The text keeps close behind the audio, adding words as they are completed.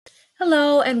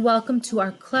Hello and welcome to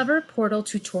our Clever Portal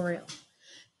tutorial.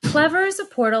 Clever is a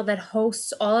portal that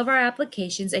hosts all of our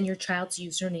applications and your child's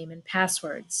username and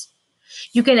passwords.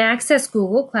 You can access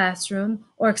Google Classroom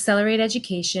or Accelerate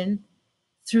Education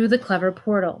through the Clever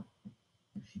Portal.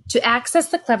 To access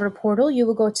the Clever Portal, you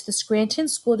will go to the Scranton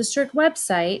School District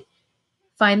website,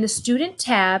 find the Student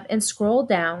tab, and scroll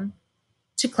down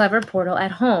to Clever Portal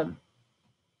at Home.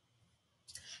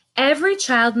 Every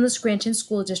child in the Scranton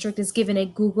School District is given a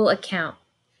Google account.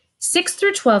 6th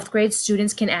through 12th grade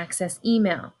students can access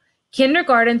email.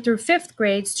 Kindergarten through 5th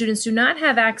grade students do not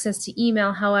have access to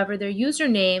email, however, their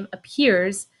username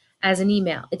appears as an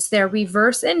email. It's their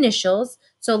reverse initials,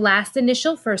 so last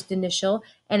initial, first initial,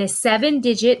 and a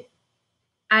 7-digit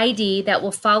ID that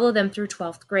will follow them through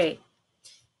 12th grade.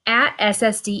 At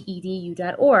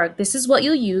ssdedu.org. This is what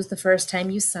you'll use the first time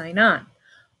you sign on.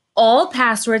 All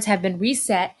passwords have been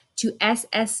reset to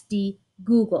SSD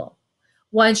Google.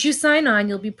 Once you sign on,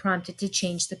 you'll be prompted to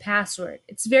change the password.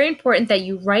 It's very important that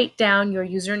you write down your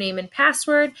username and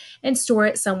password and store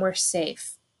it somewhere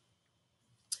safe.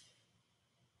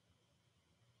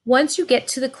 Once you get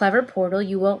to the Clever Portal,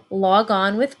 you will log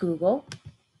on with Google.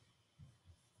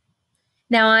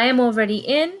 Now I am already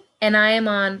in and I am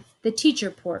on the Teacher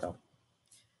Portal.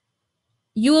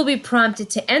 You will be prompted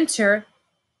to enter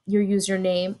your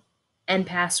username and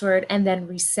password and then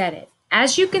reset it.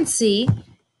 As you can see,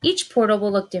 each portal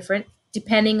will look different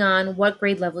depending on what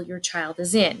grade level your child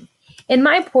is in. In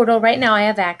my portal right now, I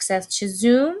have access to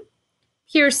Zoom,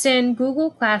 Pearson, Google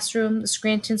Classroom, the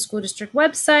Scranton School District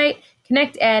website,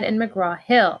 ConnectEd, and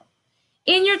McGraw-Hill.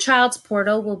 In your child's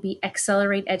portal will be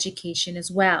Accelerate Education as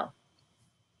well.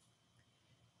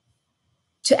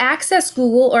 To access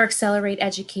Google or Accelerate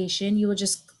Education, you will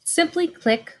just simply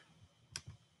click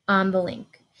on the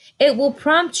link. It will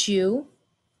prompt you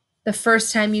the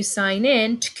first time you sign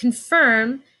in to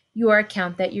confirm your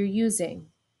account that you're using.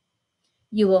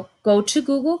 You will go to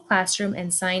Google Classroom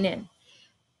and sign in.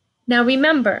 Now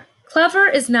remember, Clever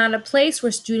is not a place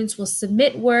where students will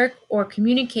submit work or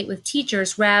communicate with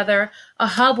teachers, rather a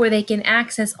hub where they can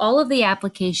access all of the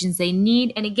applications they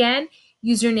need, and again,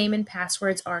 username and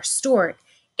passwords are stored.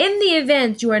 In the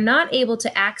event you are not able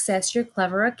to access your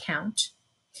Clever account,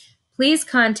 please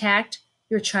contact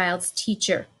your child's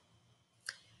teacher.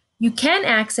 You can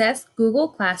access Google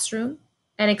Classroom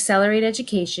and Accelerate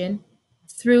Education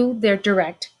through their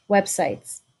direct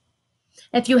websites.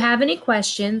 If you have any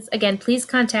questions, again, please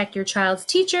contact your child's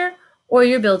teacher or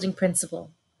your building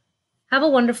principal. Have a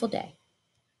wonderful day.